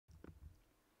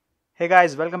Hey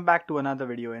guys, welcome back to another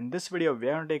video. In this video, we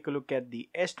are going to take a look at the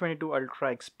S22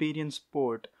 Ultra Experience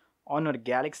Port on our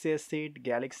Galaxy S8,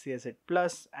 Galaxy S8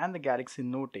 Plus and the Galaxy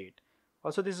Note8.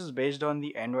 Also, this is based on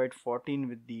the Android 14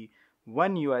 with the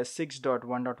OneUI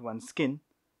 6.1.1 skin.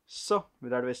 So,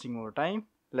 without wasting more time,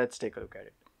 let's take a look at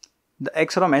it. The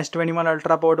XROM S21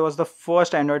 Ultra Port was the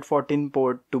first Android 14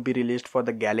 port to be released for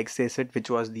the Galaxy S8,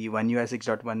 which was the OneUI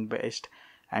 6.1 based.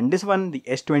 And this one, the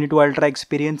S22 Ultra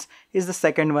Experience, is the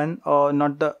second one, or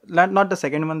not the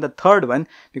second one, the third one,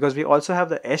 because we also have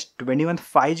the S21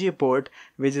 5G port,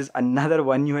 which is another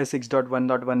OneUI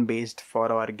 6.1.1 based for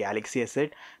our Galaxy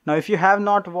S8. Now, if you have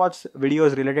not watched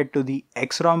videos related to the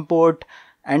XROM port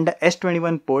and the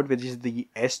S21 port, which is the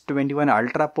S21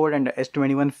 Ultra port and the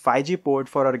S21 5G port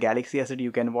for our Galaxy S8,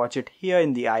 you can watch it here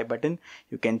in the I button.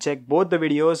 You can check both the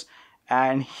videos.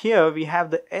 And here we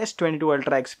have the S22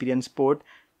 Ultra Experience port.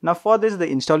 Now for this, the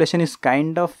installation is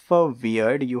kind of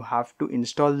weird. You have to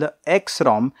install the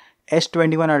XROM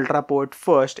S21 Ultra port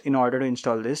first in order to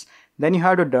install this. Then you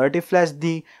have to dirty flash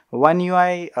the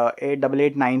OneUI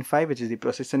 88895, which is the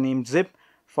processor name zip.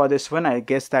 For this one, I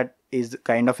guess that is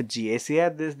kind of a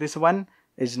GACR. This one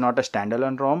is not a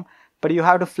standalone ROM, but you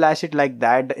have to flash it like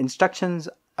that. The instructions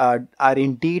are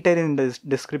in detail in the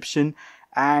description.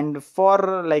 And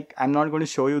for I'm not going to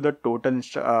show you the total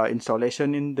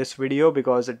installation in this video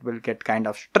because it will get kind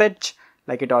of stretch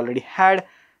like it already had,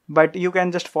 but you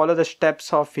can just follow the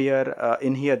steps of here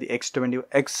in here the XROM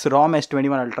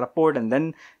S21 Ultra port, and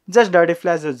then just dirty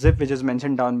flash the zip which is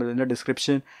mentioned down below in the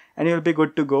description, and you'll be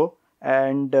good to go.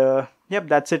 And yep,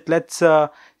 that's it. Let's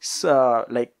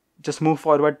just move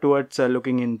forward towards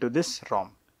looking into this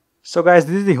ROM. So guys,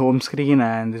 this is the home screen,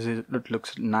 and it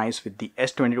looks nice with the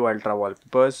S22 Ultra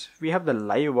wallpapers. We have the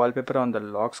live wallpaper on the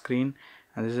lock screen,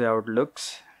 and this is how it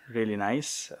looks. Really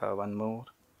nice. One more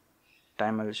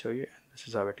time I will show you. This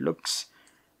is how it looks.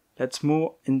 Let's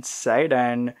move inside,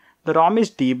 and the ROM is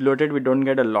debloated. We don't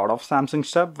get a lot of Samsung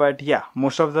stuff, but yeah,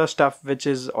 most of the stuff which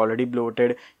is already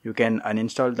bloated, you can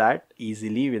uninstall that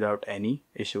easily without any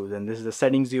issues. And this is the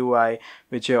settings UI,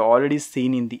 which you have already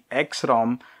seen in the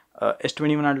XROM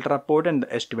S21 Ultra port and the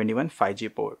S21 5G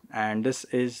port. And this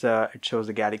is it shows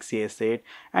the Galaxy S8,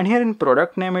 and here in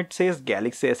product name it says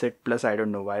Galaxy S8 Plus. I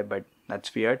don't know why, but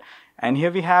that's weird. And here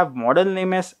we have model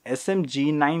name as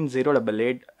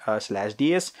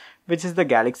SMG9088/DS, which is the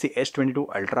Galaxy S22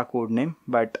 Ultra code name.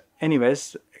 But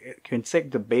anyways, you can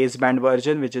check the baseband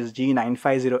version, which is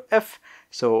G950F,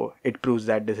 so it proves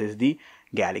that this is the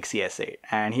Galaxy S8.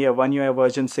 And here OneUI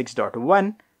version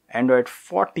 6.1, Android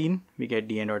 14, we get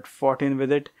the Android 14 with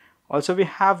it. Also we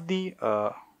have the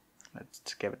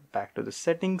let's get it back to the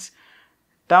settings.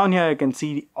 Down here you can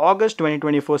see the August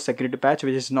 2024 security patch,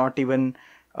 which is not even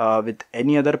with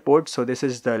any other port. So this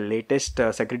is the latest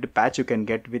security patch you can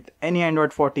get with any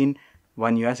Android 14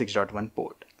 OneUI 6.1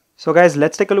 port. So guys,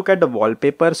 let's take a look at the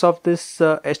wallpapers of this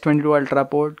S22 Ultra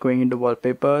port. Going into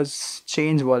wallpapers,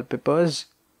 change wallpapers,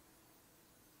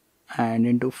 and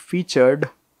into featured,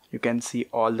 you can see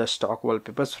all the stock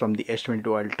wallpapers from the S22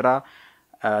 Ultra.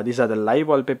 These are the live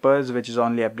wallpapers, which is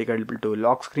only applicable to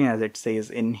lock screen, as it says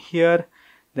in here.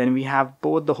 Then we have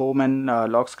both the home and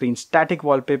lock screen static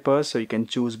wallpapers, so you can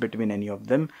choose between any of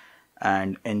them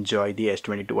and enjoy the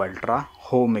S22 Ultra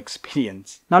home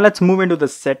experience. Now let's move into the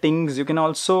settings. You can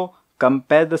also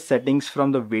compare the settings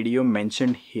from the video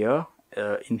mentioned here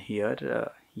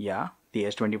yeah, the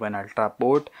S21 Ultra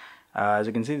port. As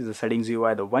you can see, this is the settings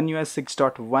UI, the OneUI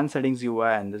 6.1 settings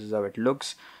UI, and this is how it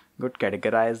looks. Good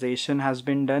categorization has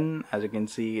been done. As you can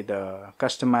see, the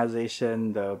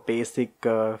customization, the basic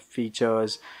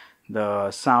features,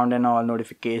 the sound and all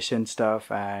notification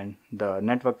stuff, and the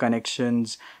network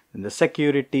connections, and the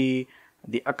security,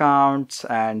 the accounts,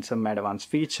 and some advanced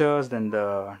features, then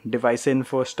the device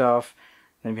info stuff.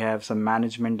 Then we have some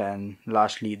management, and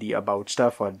lastly the about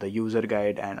stuff or the user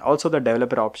guide, and also the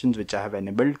developer options which I have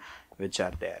enabled, which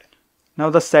are there. Now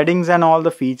the settings and all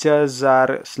the features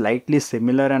are slightly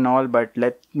similar and all, but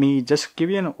let me just give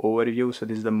you an overview. So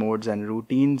this is the modes and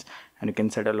routines, and you can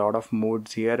set a lot of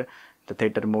modes here. The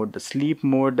theater mode, the sleep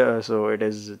mode, so it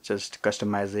is just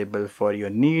customizable for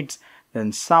your needs.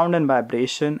 Then sound and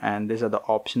vibration, and these are the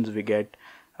options we get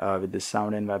with the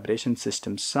sound and vibration.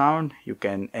 System sound, you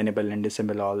can enable and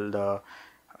disable all the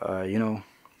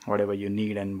whatever you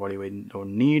need and whatever you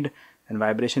don't need. And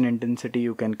vibration intensity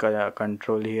you can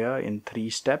control here in 3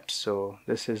 steps, so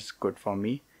this is good for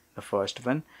me, the first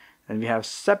one. And we have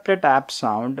separate app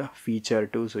sound feature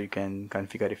too, so you can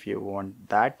configure if you want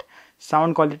that.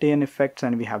 Sound quality and effects,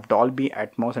 and we have Dolby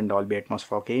Atmos and Dolby Atmos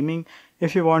for gaming.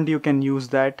 If you want, you can use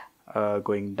that.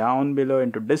 Going down below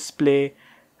into display,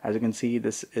 As you can see,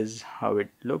 this is how it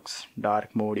looks.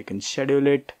 Dark mode, you can schedule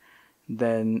it.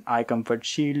 Then eye comfort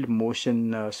shield,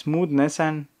 motion smoothness,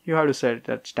 and you have to set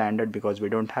that standard because we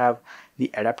don't have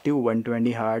the adaptive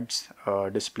 120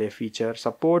 Hz display feature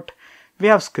support. We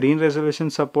have screen resolution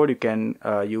support. You can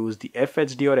use the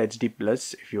FHD or HD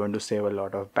plus if you want to save a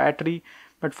lot of battery,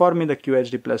 but for me the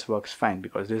QHD plus works fine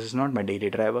because this is not my daily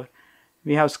driver.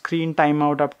 We have screen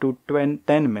timeout up to 10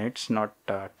 minutes, not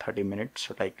 30 minutes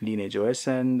like Lineage OS,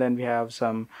 and then we have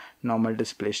some normal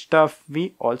display stuff.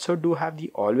 We also do have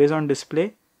the always on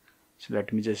display, so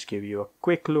let me just give you a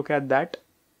quick look at that.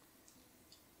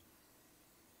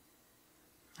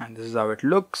 And this is how it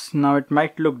looks. Now it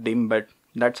might look dim, but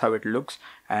that's how it looks.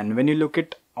 And when you look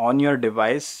it on your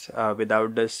device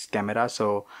without this camera,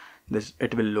 so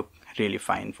it will look really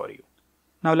fine for you.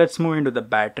 Now let's move into the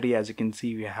battery. As you can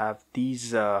see, we have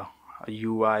these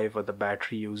UI for the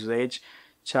battery usage,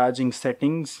 charging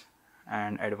settings,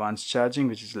 and advanced charging,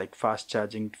 which is like fast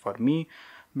charging for me.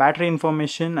 Battery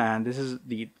information, and this is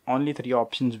the only 3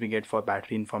 options we get for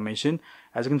battery information.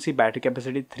 As you can see, battery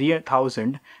capacity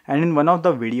 3000, and in one of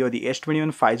the video, the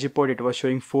S21 5G port, it was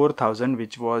showing 4000,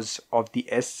 which was of the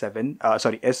S21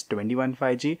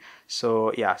 5G.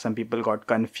 So yeah, some people got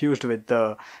confused with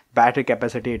the battery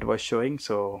capacity it was showing,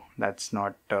 so that's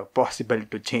not possible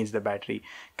to change the battery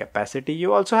capacity.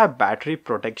 You also have battery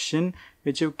protection,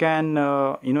 which you can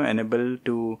enable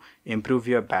to improve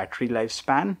your battery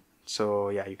lifespan. So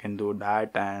yeah, you can do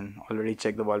that, and already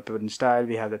check the wallpaper and style.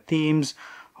 We have the themes,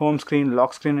 home screen,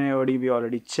 lock screen, and AOD we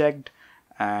already checked.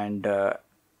 And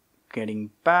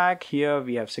getting back here,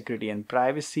 we have security and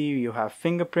privacy. You have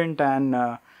fingerprint,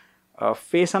 and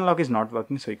face unlock is not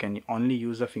working, so you can only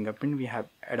use the fingerprint. We have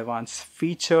advanced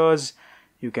features.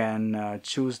 You can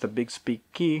choose the big speak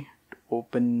key to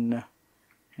open,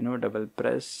 double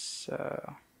press.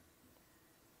 You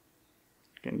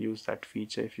can use that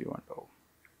feature if you want.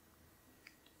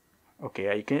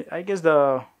 Okay, I guess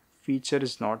the feature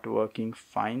is not working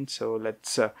fine, so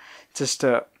let's just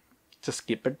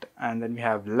skip it. And then we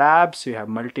have labs. We have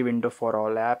multi-window for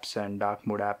all apps and dark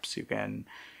mode apps. You can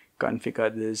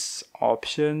configure these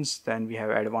options. Then we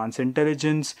have advanced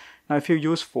intelligence. Now if you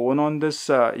use phone on this,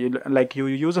 you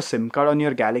use a SIM card on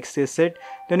your Galaxy set,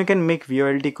 then you can make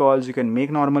VoLTE calls, you can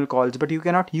make normal calls, but you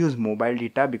cannot use mobile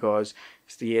data because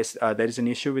there is an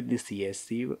issue with the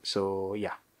CSC. So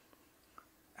yeah.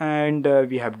 And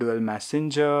we have dual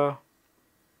messenger,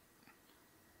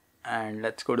 and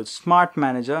let's go to smart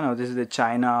manager. Now this is the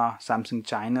Samsung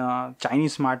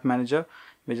Chinese smart manager,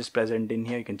 which is present in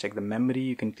here. You can check the memory,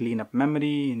 you can clean up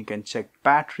memory, and you can check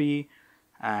battery,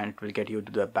 and it will get you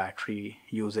to the battery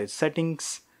usage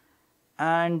settings.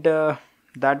 And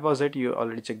that was it. You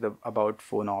already checked the about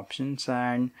phone options,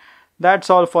 and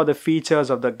that's all for the features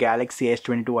of the Galaxy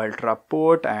S22 Ultra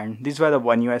Port, and these were the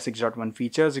OneUI 6.1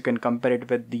 features. You can compare it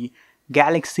with the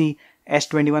Galaxy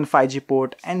S21 5G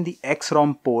port and the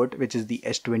XROM port, which is the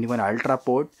S21 Ultra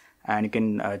Port, and you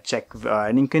can check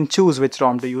and you can choose which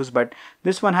ROM to use. But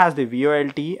this one has the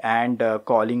VoLTE and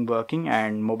calling working,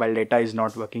 and mobile data is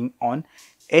not working on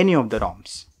any of the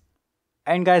ROMs.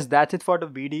 And guys, that's it for the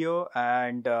video,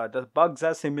 and the bugs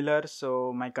are similar.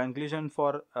 So my conclusion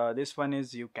for this one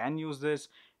is you can use this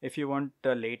if you want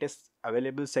the latest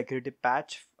available security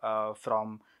patch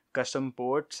from custom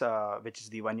ports, which is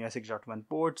the OneUI 6.1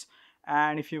 ports.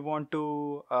 And if you want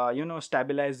to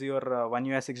stabilize your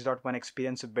OneUI 6.1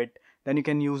 experience a bit, then you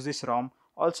can use this ROM.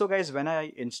 Also guys, when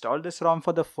I installed this ROM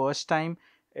for the first time,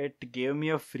 it gave me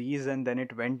a freeze and then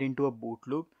it went into a boot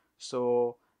loop.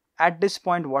 So at this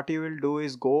point, what you will do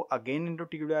is go again into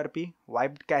TWRP,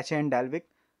 wipe cache and dalvik,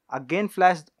 again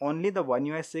flash only the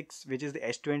OneUI 6, which is the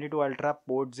S22 Ultra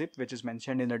Port zip, which is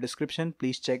mentioned in the description.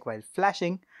 Please check while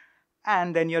flashing,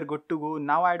 and then you're good to go.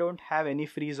 Now I don't have any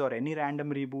freeze or any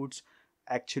random reboots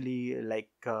actually,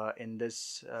 in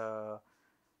this the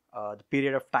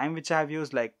period of time which I have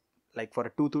used, like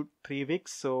for 2 to 3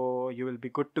 weeks. So you will be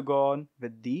good to go on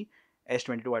with the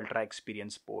S22 Ultra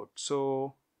Experience Port.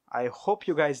 So I hope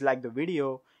you guys liked the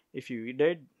video. If you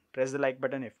did, press the like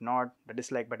button. If not, the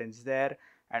dislike button is there.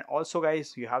 And also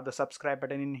guys, you have the subscribe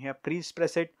button in here. Please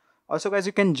press it. Also guys,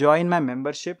 you can join my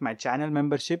membership, my channel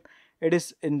membership. It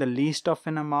is in the least of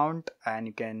an amount, and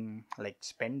you can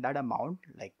spend that amount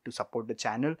to support the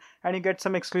channel, and you get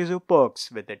some exclusive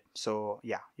perks with it. So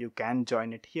yeah, you can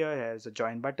join it here. Here's a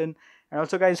join button. And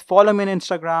also guys, follow me on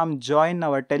Instagram, join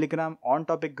our Telegram on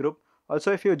topic group.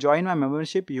 Also, if you join my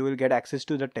membership, you will get access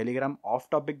to the Telegram off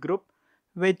topic group,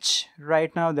 which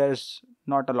right now there's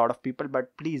not a lot of people,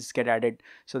 but please get added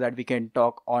so that we can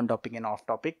talk on topic and off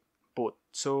topic both.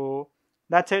 So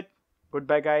that's it.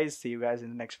 Goodbye guys, see you guys in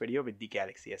the next video with the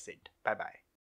Galaxy S8. Bye bye.